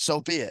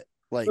so be it.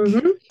 We're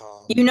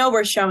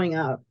showing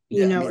up.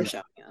 We're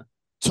showing up.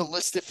 To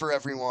list it for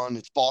everyone,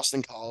 it's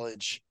Boston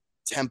College,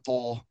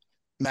 Temple,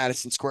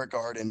 Madison Square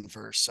Garden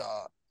versus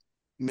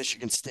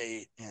Michigan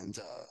State, and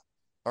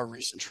our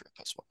recent trip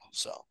as well.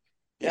 So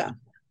yeah.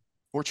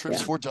 4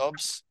 trips, 4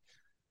 dubs.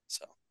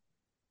 So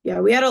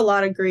yeah, we had a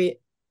lot of great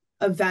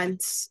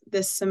events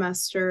this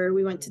semester.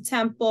 We went to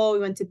Temple, we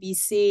went to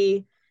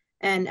BC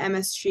and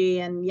MSG,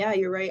 and yeah,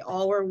 you're right,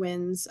 all were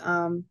wins.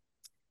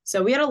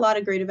 So we had a lot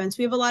of great events.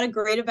 We have a lot of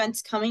great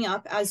events coming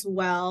up as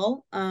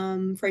well.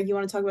 Frank, you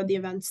want to talk about the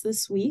events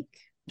this week?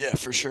 Yeah,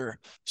 for sure.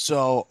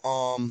 So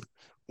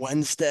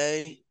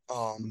Wednesday,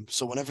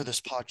 so whenever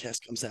this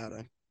podcast comes out,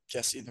 I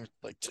guess either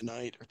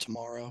tonight or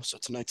tomorrow. So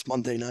tonight's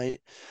Monday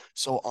night.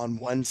 So on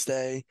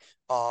Wednesday,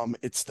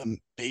 it's the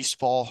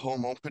baseball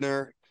home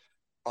opener.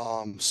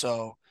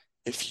 So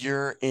if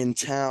you're in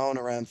town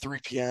around 3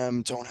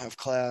 p.m., don't have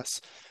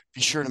class, be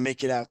sure to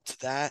make it out to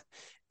that.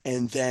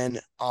 And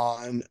then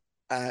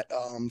at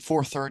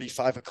 4:30,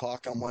 5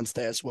 o'clock on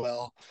Wednesday as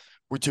well,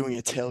 we're doing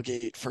a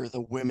tailgate for the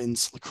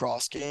women's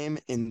lacrosse game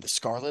in the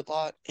Scarlet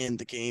Lot, and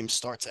the game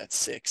starts at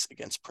 6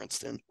 against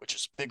Princeton, which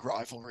is a big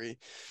rivalry.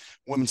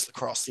 Women's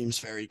lacrosse team's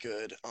very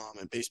good,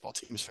 and baseball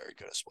team's very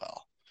good as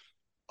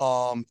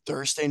well.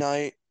 Thursday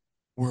night,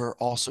 we're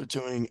also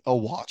doing a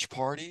watch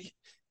party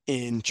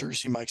in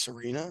Jersey Mike's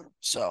Arena.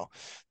 So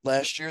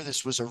last year,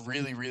 this was a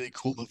really, really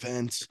cool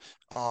event.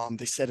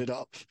 They set it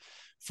up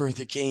for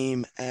the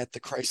game at the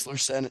Chrysler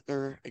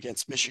Center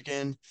against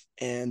Michigan.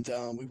 And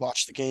we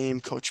watched the game.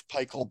 Coach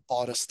Peichel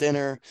bought us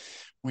dinner.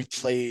 We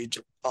played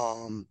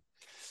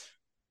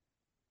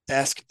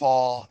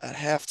basketball at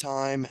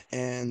halftime,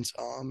 and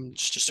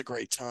it's just a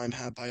great time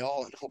had by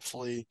all. And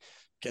hopefully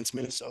against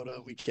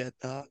Minnesota, we get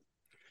a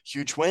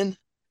huge win.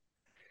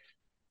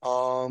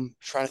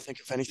 Trying to think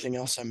of anything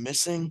else I'm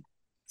missing.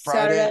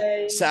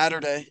 Saturday.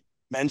 Saturday,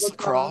 men's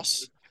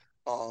Lacrosse.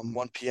 lacrosse,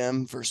 1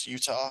 p.m. versus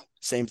Utah.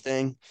 Same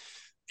thing.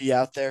 Be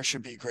out there.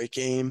 Should be a great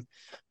game.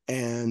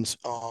 And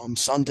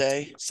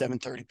Sunday,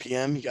 7:30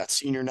 p.m. You got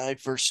senior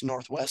night versus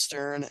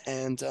Northwestern,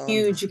 and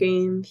Huge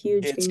game.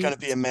 it's going to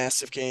be a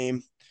massive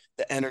game.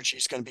 The energy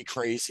is going to be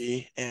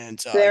crazy, and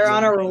They're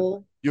on a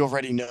roll. You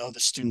already know the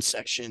student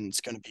section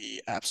is going to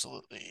be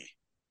absolutely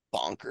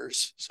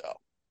bonkers. So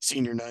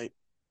senior night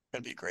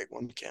going to be a great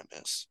one. We can't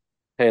miss.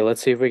 Hey,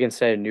 let's see if we can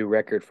set a new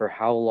record for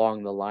how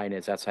long the line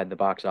is outside the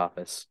box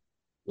office.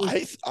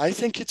 I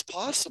think it's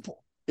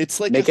possible. It's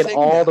like Make it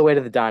all the way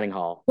to the dining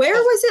hall. Where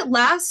was it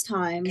last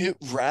time? It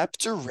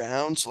wrapped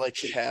around like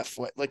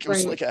halfway, like it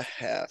was like a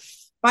half.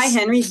 By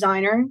Henry's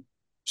Diner.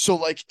 So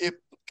like it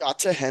got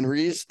to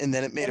Henry's and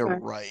then it made a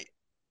right.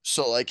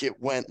 So like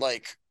it went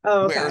like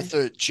where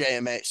the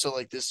JMA. So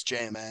like this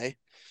JMA.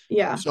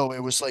 Yeah. So it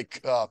was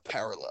like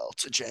parallel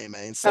to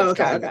JMA instead of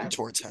going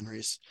towards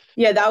Henry's.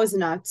 Yeah, that was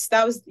nuts.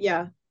 That was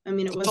I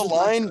mean, it was the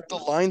line. The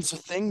line's a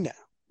thing now.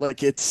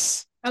 Like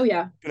it's. Oh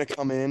yeah. Gonna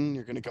come in.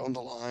 You're gonna go in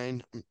the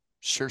line. I'm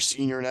sure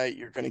senior night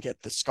you're gonna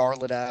get the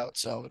Scarlet out.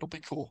 So it'll be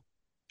cool.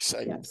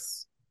 Exciting.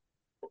 Yes.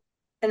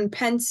 And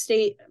Penn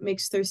State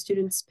makes their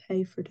students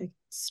pay for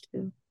tickets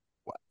too.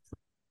 What?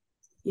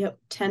 Yep,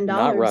 $10.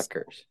 Not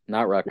Rutgers.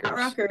 Not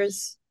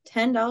Rutgers.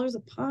 $10 a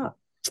pop.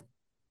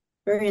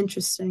 Very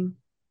interesting.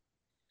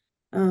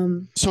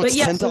 So it's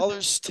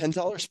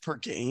 $10 per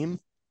game.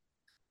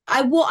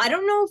 I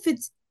don't know if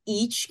it's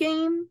each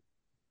game,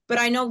 but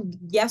I know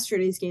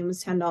yesterday's game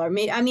was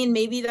 $10. I mean,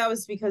 maybe that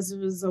was because it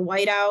was a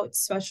whiteout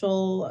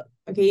special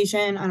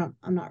occasion. I'm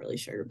not really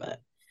sure,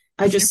 but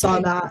I just saw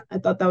that. I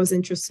thought that was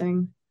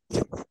interesting.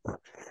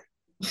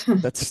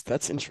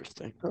 That's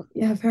interesting. Huh?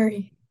 Yeah,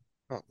 very.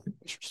 Oh,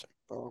 interesting.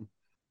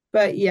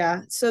 But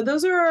yeah, so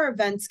those are our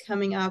events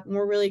coming up, and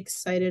we're really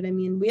excited. I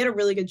mean, we had a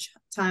really good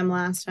time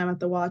last time at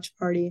the watch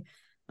party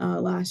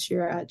last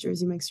year at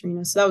Jersey Mike's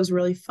Arena, so that was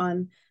really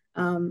fun.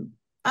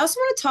 I also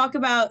want to talk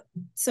about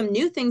some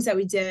new things that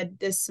we did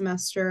this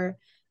semester.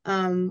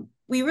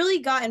 We really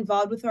got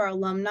involved with our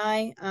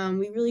alumni.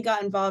 We really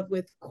got involved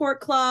with Court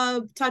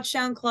Club,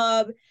 Touchdown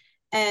Club,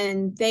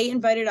 and they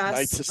invited us.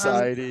 Night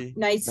Society,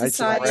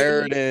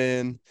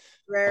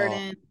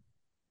 Raritan,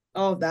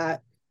 all of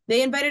that.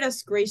 They invited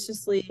us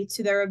graciously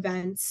to their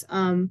events.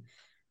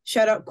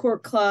 Shout out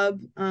Court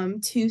Club,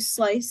 2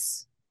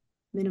 slice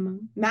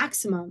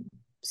maximum.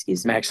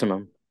 Excuse me.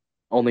 Maximum.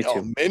 Only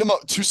 2. Minimum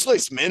 2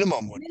 slice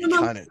minimum would be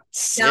kind of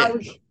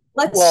sick.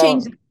 Let's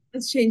change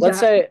that. Let's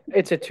say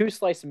it's a 2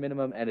 slice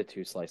minimum and a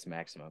 2 slice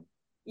maximum.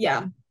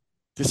 Yeah.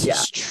 This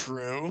is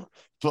true,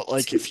 but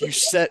like if you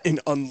set an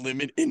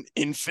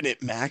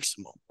infinite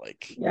maximum,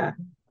 like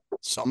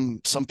some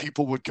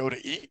people would go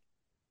to eat.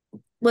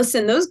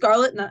 Listen, those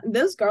garlic nuts.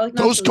 Those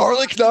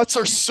garlic nuts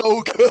are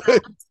so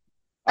good.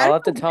 I'll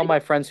have to tell my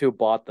friends who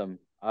bought them.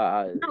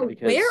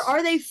 Where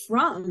are they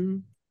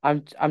from?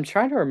 I'm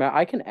trying to remember.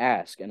 I can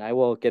ask, and I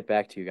will get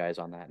back to you guys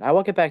on that. And I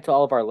will get back to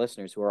all of our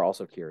listeners who are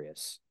also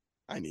curious.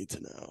 I need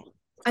to know.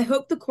 I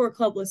hope the Court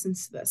Club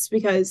listens to this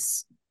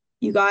because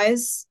you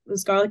guys,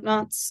 those garlic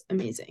nuts,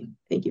 amazing.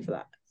 Thank you for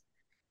that.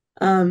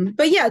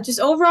 But yeah,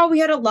 just overall, we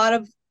had a lot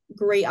of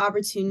great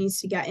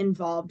opportunities to get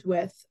involved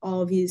with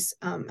all of these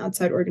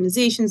outside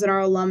organizations and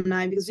our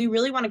alumni because we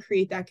really want to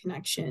create that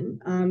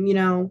connection.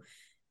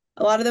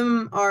 A lot of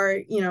them are,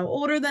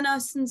 older than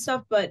us and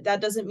stuff, but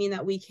that doesn't mean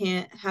that we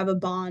can't have a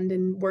bond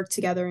and work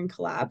together and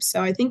collab.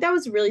 So I think that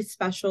was really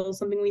special,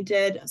 something we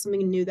did,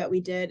 something new that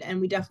we did, and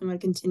we definitely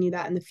want to continue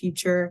that in the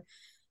future.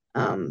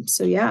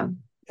 So yeah.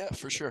 Yeah,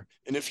 for sure.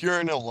 And if you're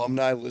an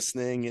alumni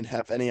listening and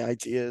have any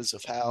ideas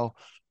of how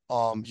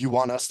you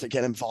want us to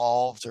get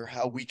involved or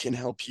how we can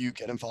help you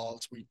get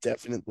involved, we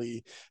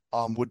definitely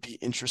would be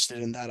interested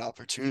in that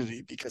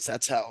opportunity because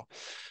that's how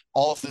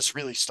all of this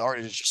really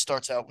started. It just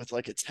starts out with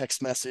like a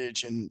text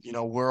message and,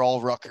 we're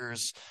all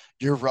Rutgers,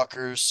 you're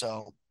Rutgers.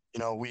 So,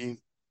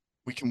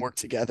 we can work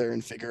together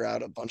and figure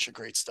out a bunch of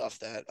great stuff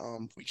that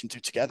we can do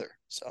together.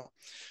 So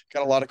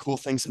got a lot of cool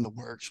things in the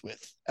works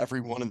with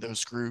every one of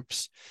those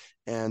groups.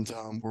 And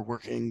we're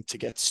working to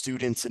get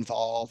students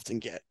involved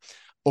and get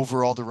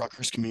overall the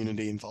Rutgers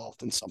community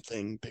involved in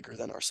something bigger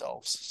than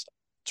ourselves. So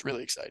it's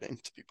really exciting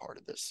to be part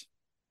of this.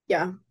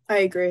 Yeah, I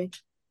agree.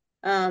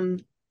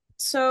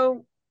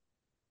 So,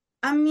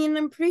 I mean,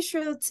 I'm pretty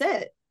sure that's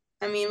it.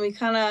 I mean,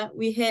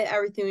 we hit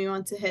everything we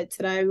want to hit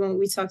today.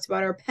 We talked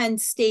about our Penn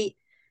State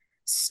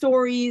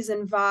stories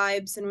and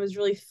vibes, and it was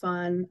really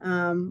fun.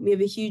 We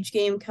have a huge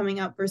game coming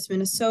up versus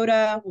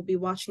Minnesota. We'll be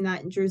watching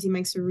that in Jersey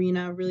Mike's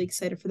Arena. Really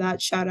excited for that.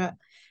 Shout out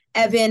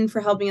Evan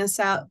for helping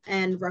us out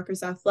and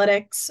Rutgers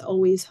Athletics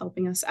always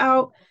helping us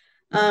out.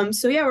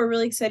 So yeah, we're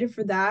really excited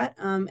for that.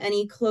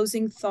 Any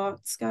closing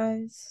thoughts,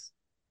 guys?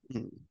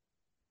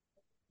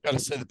 Got to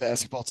say the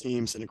basketball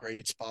team's in a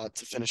great spot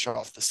to finish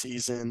off the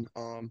season.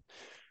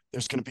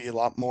 There's going to be a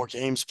lot more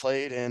games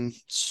played and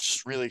it's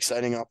just really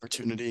exciting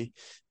opportunity.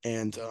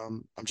 And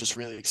I'm just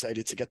really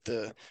excited to get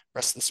the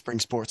rest of the spring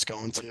sports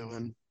going too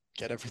and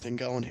get everything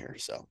going here.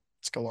 So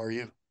let's go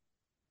RU.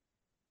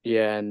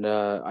 Yeah, and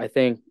I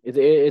think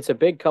it's a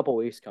big couple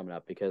weeks coming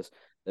up because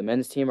the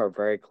men's team are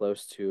very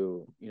close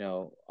to,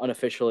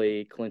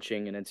 unofficially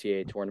clinching an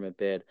NCAA tournament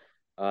bid.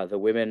 The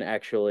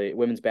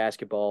women's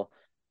basketball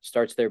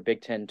starts their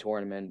Big Ten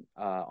tournament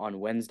on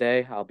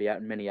Wednesday. I'll be out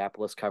in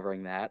Minneapolis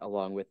covering that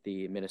along with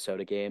the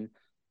Minnesota game.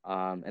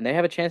 And they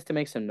have a chance to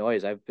make some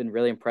noise. I've been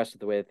really impressed with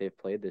the way that they've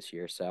played this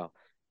year. So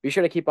be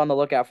sure to keep on the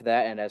lookout for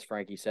that. And as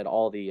Frankie said,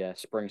 all the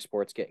spring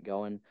sports get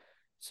going.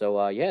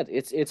 So yeah,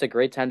 it's a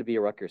great time to be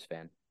a Rutgers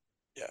fan.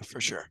 Yeah,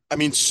 for sure. I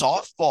mean,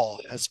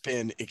 softball has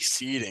been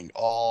exceeding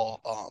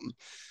all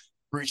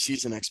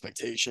preseason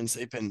expectations.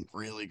 They've been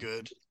really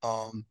good.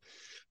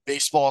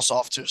 Baseball's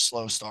off to a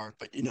slow start,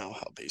 but you know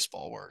how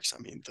baseball works.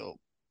 I mean, they'll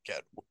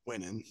get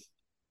winning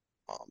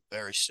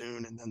very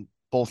soon, and then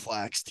both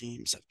lax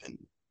teams have been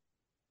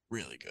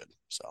really good.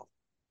 So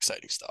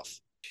exciting stuff.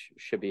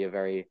 Should be a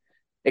very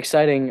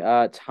exciting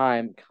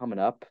time coming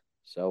up.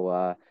 So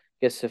I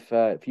guess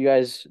if you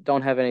guys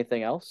don't have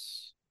anything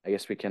else, I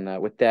guess we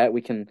can with that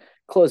we can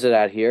close it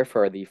out here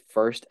for the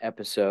first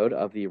episode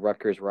of the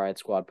Rutgers Riot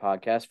Squad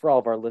podcast. For all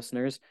of our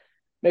listeners,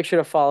 make sure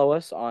to follow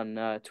us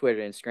on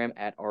Twitter and Instagram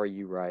at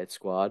RU Riot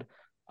Squad.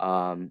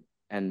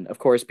 And of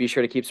course, be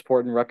sure to keep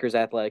supporting Rutgers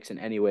athletics in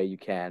any way you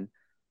can,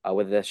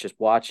 whether that's just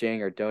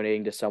watching or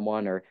donating to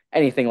someone or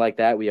anything like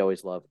that. We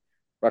always love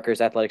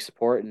Rutgers athletic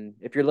support. And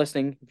if you're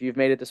listening, if you've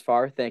made it this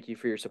far, thank you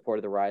for your support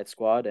of the Riot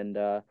Squad.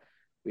 And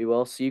we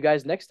will see you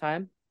guys next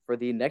time for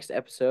the next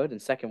episode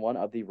and second one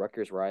of the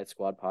Rutgers Riot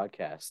Squad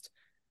podcast.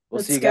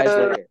 We'll see you guys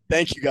later.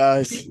 Thank you,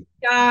 guys.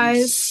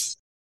 Guys.